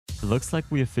It looks like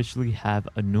we officially have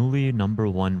a newly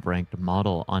 #1 ranked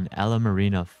model on LM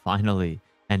Arena finally,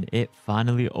 and it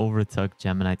finally overtook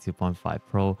Gemini 2.5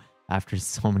 Pro after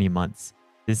so many months.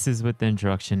 This is with the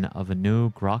introduction of a new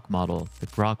Grok model, the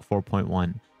Grok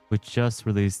 4.1, which just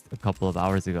released a couple of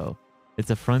hours ago.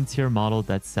 It's a frontier model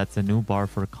that sets a new bar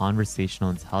for conversational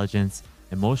intelligence,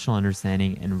 emotional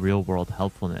understanding, and real-world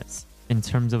helpfulness. In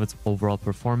terms of its overall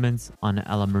performance on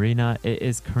LM Arena, it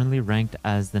is currently ranked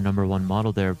as the #1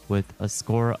 model there with a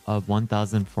score of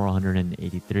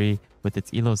 1,483, with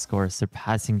its ELO score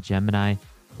surpassing Gemini,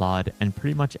 Claude, and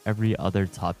pretty much every other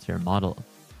top tier model.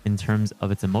 In terms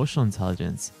of its emotional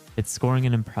intelligence, it's scoring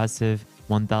an impressive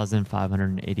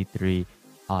 1,583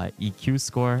 EQ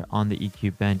score on the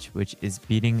EQ bench, which is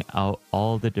beating out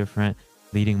all the different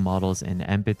leading models in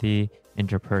empathy,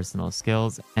 interpersonal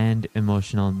skills, and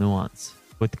emotional nuance.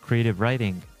 With creative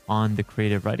writing, on the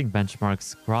creative writing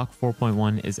benchmarks, Grok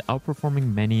 4.1 is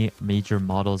outperforming many major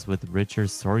models with richer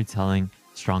storytelling,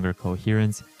 stronger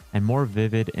coherence, and more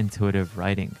vivid, intuitive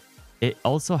writing. It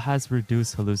also has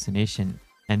reduced hallucination,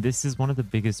 and this is one of the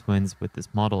biggest wins with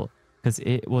this model because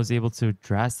it was able to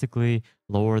drastically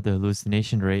lower the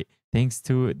hallucination rate thanks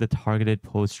to the targeted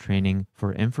post training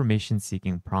for information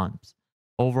seeking prompts.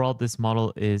 Overall, this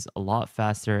model is a lot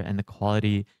faster and the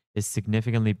quality is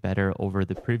significantly better over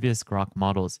the previous Grok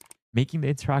models, making the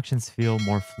interactions feel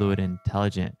more fluid and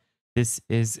intelligent. This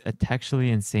is a textually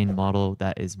insane model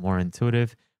that is more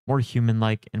intuitive, more human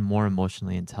like, and more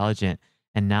emotionally intelligent.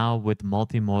 And now with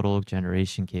multimodal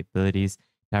generation capabilities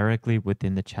directly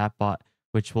within the chatbot,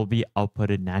 which will be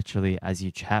outputted naturally as you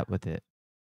chat with it.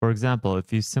 For example,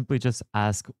 if you simply just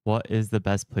ask what is the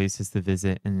best places to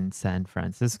visit in San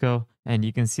Francisco, and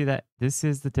you can see that this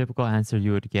is the typical answer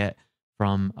you would get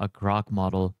from a Grok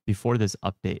model before this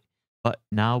update. But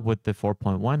now with the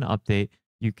 4.1 update,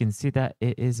 you can see that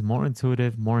it is more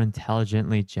intuitive, more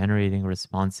intelligently generating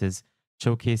responses,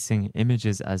 showcasing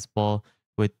images as well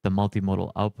with the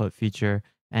multimodal output feature,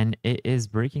 and it is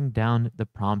breaking down the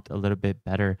prompt a little bit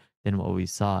better than what we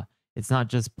saw. It's not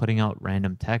just putting out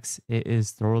random text, it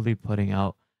is thoroughly putting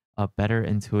out a better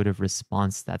intuitive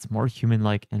response that's more human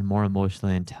like and more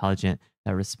emotionally intelligent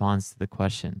that responds to the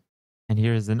question. And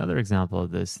here's another example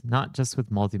of this, not just with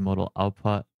multimodal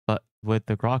output, but with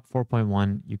the Grok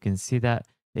 4.1, you can see that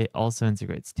it also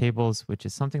integrates tables, which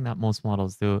is something that most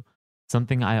models do.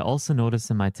 Something I also noticed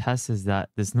in my tests is that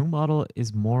this new model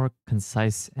is more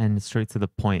concise and straight to the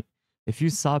point. If you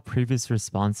saw previous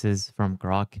responses from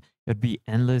Grok, it would be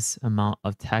endless amount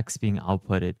of text being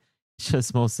outputted. It's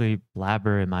just mostly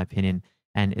blabber in my opinion,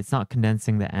 and it's not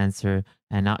condensing the answer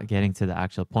and not getting to the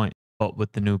actual point. But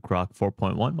with the new Grok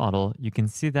 4.1 model, you can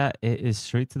see that it is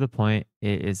straight to the point.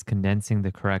 It is condensing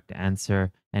the correct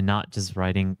answer and not just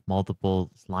writing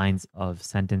multiple lines of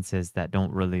sentences that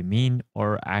don't really mean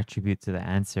or attribute to the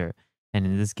answer. And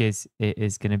in this case, it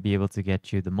is going to be able to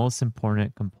get you the most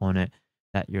important component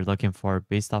that you're looking for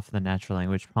based off of the natural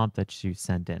language prompt that you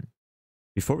sent in.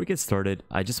 Before we get started,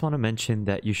 I just want to mention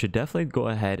that you should definitely go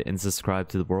ahead and subscribe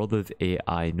to the World of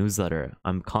AI newsletter.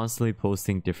 I'm constantly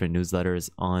posting different newsletters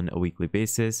on a weekly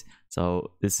basis,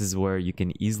 so this is where you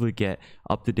can easily get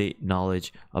up-to-date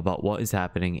knowledge about what is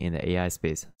happening in the AI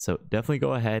space. So definitely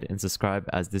go ahead and subscribe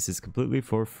as this is completely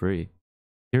for free.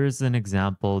 Here's an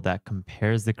example that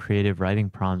compares the creative writing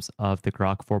prompts of the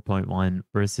Grok 4.1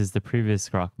 versus the previous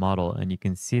Grok model, and you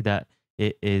can see that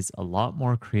it is a lot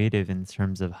more creative in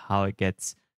terms of how it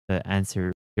gets the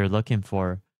answer you're looking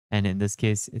for. And in this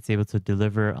case, it's able to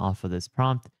deliver off of this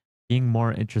prompt, being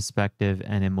more introspective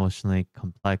and emotionally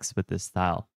complex with this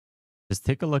style. Just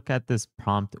take a look at this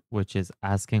prompt, which is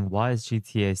asking why is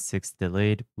GTA 6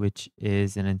 delayed, which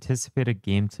is an anticipated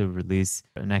game to release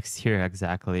next year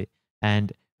exactly.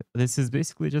 And this is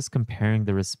basically just comparing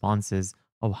the responses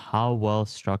of how well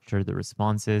structured the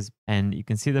response is. And you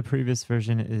can see the previous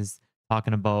version is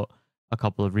talking about a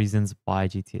couple of reasons why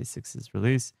GTA 6 is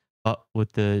released. But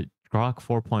with the Grok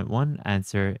 4.1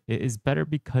 answer, it is better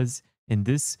because in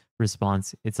this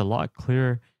response, it's a lot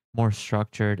clearer, more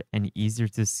structured, and easier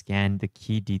to scan the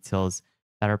key details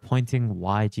that are pointing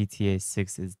why GTA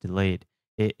 6 is delayed.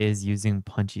 It is using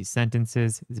punchy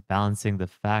sentences, it's balancing the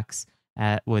facts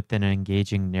with an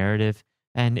engaging narrative,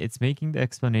 and it's making the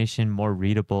explanation more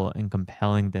readable and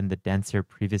compelling than the denser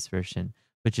previous version,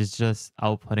 which is just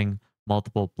outputting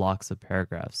multiple blocks of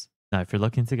paragraphs. Now, if you're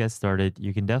looking to get started,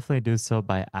 you can definitely do so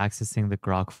by accessing the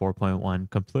Grok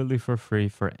 4.1 completely for free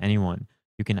for anyone.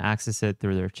 You can access it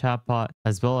through their chatbot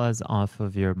as well as off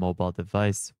of your mobile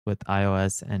device with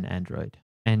iOS and Android.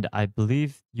 And I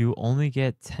believe you only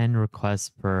get 10 requests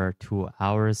per 2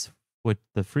 hours with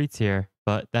the free tier,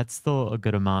 but that's still a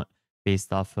good amount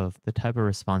based off of the type of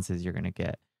responses you're going to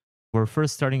get. We're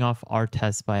first starting off our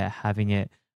test by having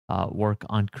it work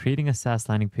on creating a SaaS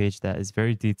landing page that is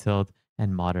very detailed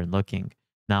and modern looking.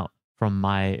 Now, from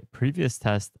my previous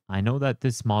test, I know that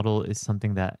this model is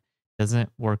something that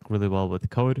doesn't work really well with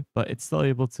code, but it's still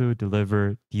able to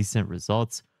deliver decent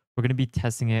results. We're going to be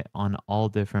testing it on all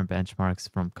different benchmarks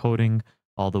from coding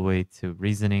all the way to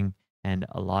reasoning and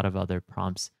a lot of other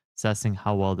prompts, assessing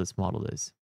how well this model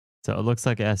is. So it looks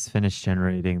like it has finished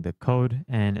generating the code,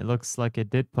 and it looks like it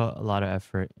did put a lot of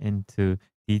effort into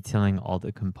detailing all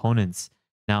the components.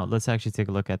 Now let's actually take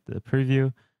a look at the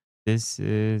preview. This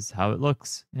is how it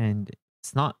looks, and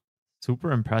it's not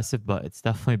super impressive, but it's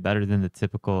definitely better than the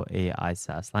typical AI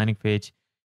SaaS landing page.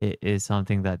 It is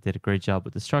something that did a great job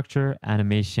with the structure,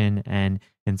 animation, and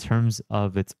in terms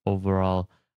of its overall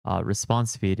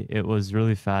response speed, it was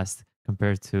really fast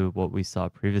compared to what we saw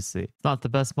previously. It's not the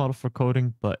best model for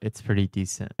coding, but it's pretty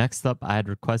decent. Next up, I had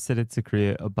requested it to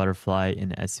create a butterfly in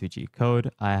SVG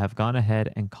code. I have gone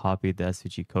ahead and copied the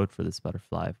SVG code for this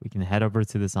butterfly. We can head over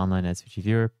to this online SVG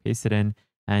viewer, paste it in,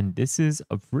 and this is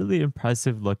a really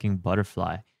impressive looking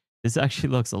butterfly. This actually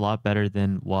looks a lot better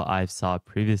than what I saw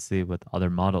previously with other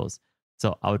models.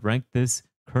 So I would rank this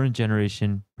current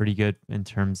generation pretty good in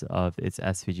terms of its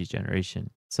SVG generation.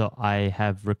 So I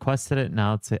have requested it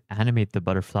now to animate the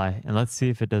butterfly, and let's see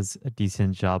if it does a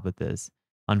decent job with this.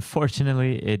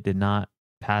 Unfortunately, it did not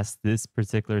pass this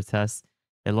particular test.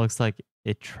 It looks like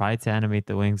it tried to animate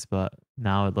the wings, but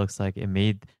now it looks like it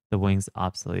made the wings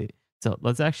obsolete. So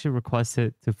let's actually request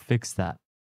it to fix that.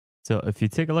 So if you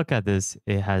take a look at this,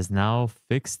 it has now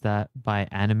fixed that by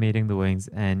animating the wings,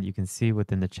 and you can see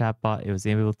within the chatbot, it was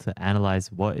able to analyze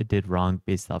what it did wrong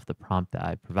based off the prompt that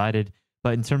I provided.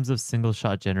 But in terms of single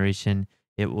shot generation,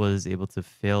 it was able to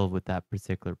fail with that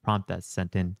particular prompt that's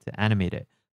sent in to animate it.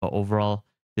 But overall,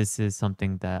 this is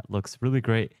something that looks really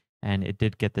great, and it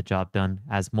did get the job done,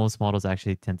 as most models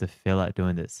actually tend to fail at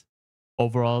doing this.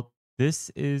 Overall,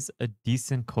 this is a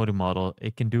decent coding model.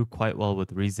 It can do quite well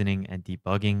with reasoning and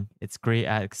debugging. It's great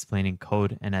at explaining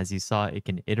code. And as you saw, it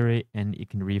can iterate and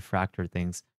it can refactor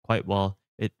things quite well.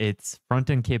 Its front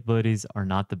end capabilities are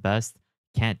not the best.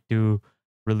 Can't do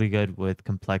really good with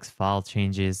complex file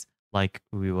changes like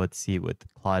we would see with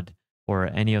Claude or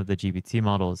any of the GPT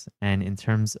models. And in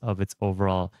terms of its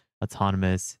overall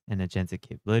autonomous and agentic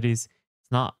capabilities,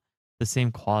 it's not the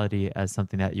same quality as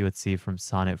something that you would see from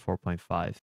Sonnet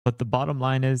 4.5. But the bottom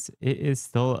line is, it is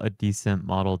still a decent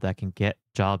model that can get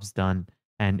jobs done,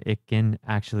 and it can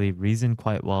actually reason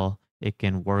quite well. It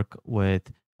can work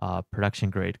with production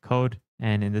grade code.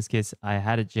 And in this case, I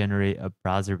had it generate a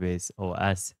browser based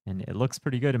OS, and it looks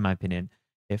pretty good in my opinion.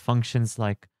 It functions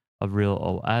like a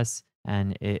real OS,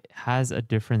 and it has a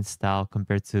different style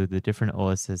compared to the different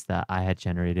OSs that I had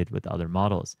generated with other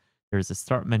models. There's a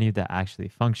start menu that actually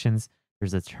functions.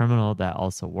 There's a terminal that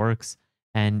also works.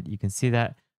 And you can see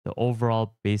that the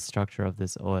overall base structure of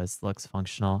this OS looks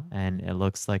functional, and it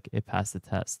looks like it passed the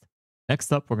test.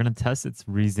 Next up, we're going to test its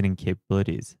reasoning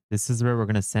capabilities. This is where we're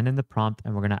going to send in the prompt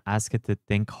and we're going to ask it to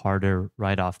think harder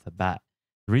right off the bat.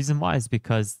 The reason why is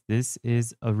because this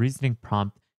is a reasoning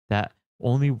prompt that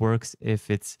only works if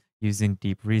it's using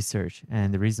deep research.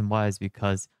 And the reason why is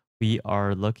because we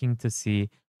are looking to see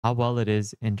how well it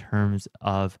is in terms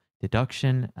of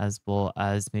deduction, as well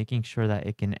as making sure that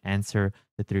it can answer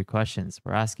the three questions.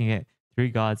 We're asking it three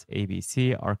gods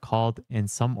ABC are called in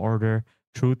some order: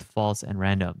 truth, false, and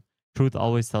random. Truth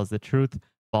always tells the truth,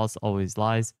 false always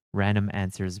lies, random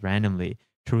answers randomly,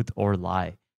 truth or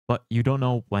lie. But you don't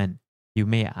know when. You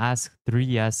may ask three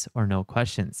yes or no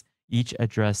questions, each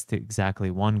addressed to exactly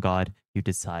one god. You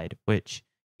decide which.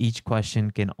 Each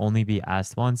question can only be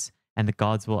asked once, and the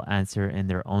gods will answer in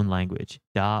their own language,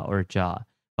 Da or Ja.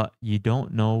 But you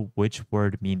don't know which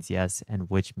word means yes and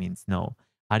which means no.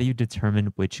 How do you determine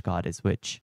which god is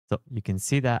which? So you can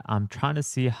see that I'm trying to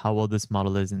see how well this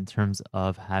model is in terms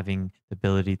of having the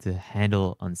ability to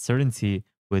handle uncertainty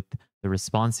with the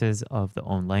responses of the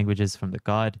own languages from the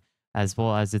god, as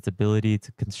well as its ability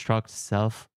to construct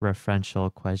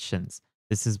self-referential questions.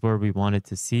 This is where we wanted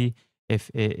to see if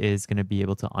it is going to be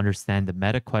able to understand the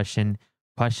meta questions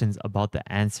about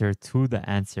the answer to the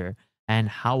answer, and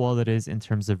how well it is in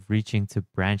terms of reaching to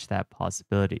branch that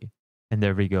possibility. And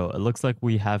there we go. It looks like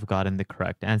we have gotten the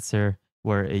correct answer,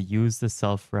 where it used the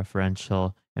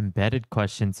self-referential embedded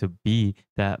question to be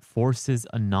that forces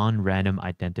a non-random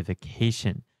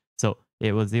identification. So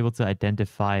it was able to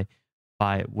identify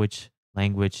by which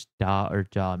language da or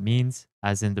ja means,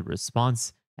 as in the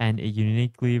response, and it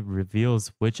uniquely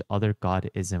reveals which other god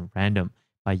isn't random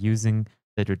by using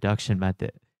the reduction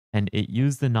method. and it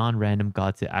used the non-random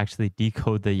God to actually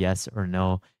decode the yes or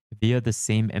no via the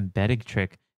same embedding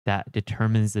trick that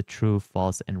determines the true,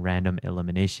 false, and random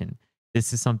elimination.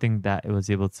 This is something that it was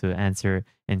able to answer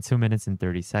in 2 minutes and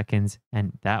 30 seconds.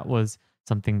 And that was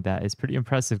something that is pretty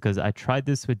impressive because I tried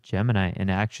this with Gemini and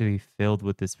it actually failed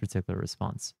with this particular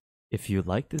response. If you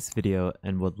like this video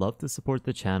and would love to support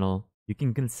the channel, you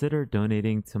can consider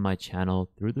donating to my channel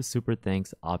through the super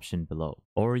thanks option below.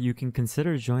 Or you can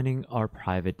consider joining our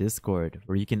private Discord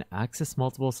where you can access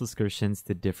multiple subscriptions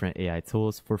to different AI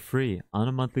tools for free on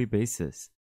a monthly basis,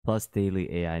 plus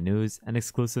daily AI news and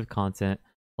exclusive content,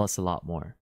 plus a lot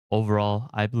more. Overall,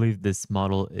 I believe this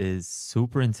model is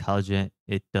super intelligent.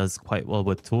 It does quite well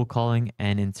with tool calling,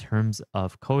 and in terms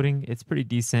of coding, it's pretty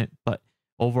decent, but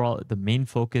overall, the main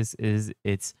focus is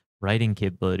its writing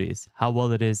capabilities, how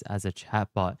well it is as a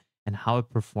chatbot, and how it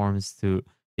performs to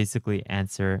basically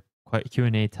answer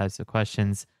Q&A types of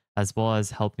questions, as well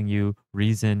as helping you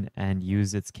reason and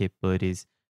use its capabilities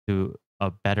to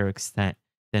a better extent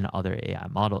than other AI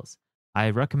models.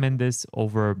 I recommend this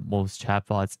over most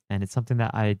chatbots, and it's something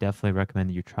that I definitely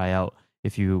recommend you try out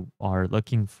if you are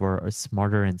looking for a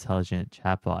smarter, intelligent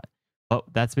chatbot. Well,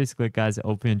 that's basically it, guys. I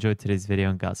hope you enjoyed today's video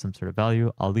and got some sort of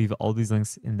value. I'll leave all these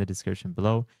links in the description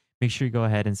below. Make sure you go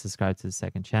ahead and subscribe to the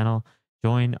second channel.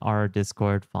 Join our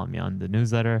Discord, follow me on the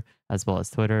newsletter, as well as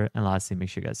Twitter. And lastly, make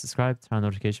sure you guys subscribe, turn on the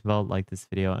notification bell, like this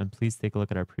video, and please take a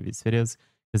look at our previous videos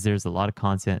because there's a lot of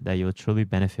content that you'll truly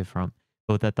benefit from.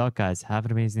 But with that thought, guys, have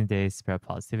an amazing day, spread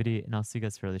positivity, and I'll see you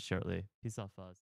guys fairly shortly. Peace out, fellas.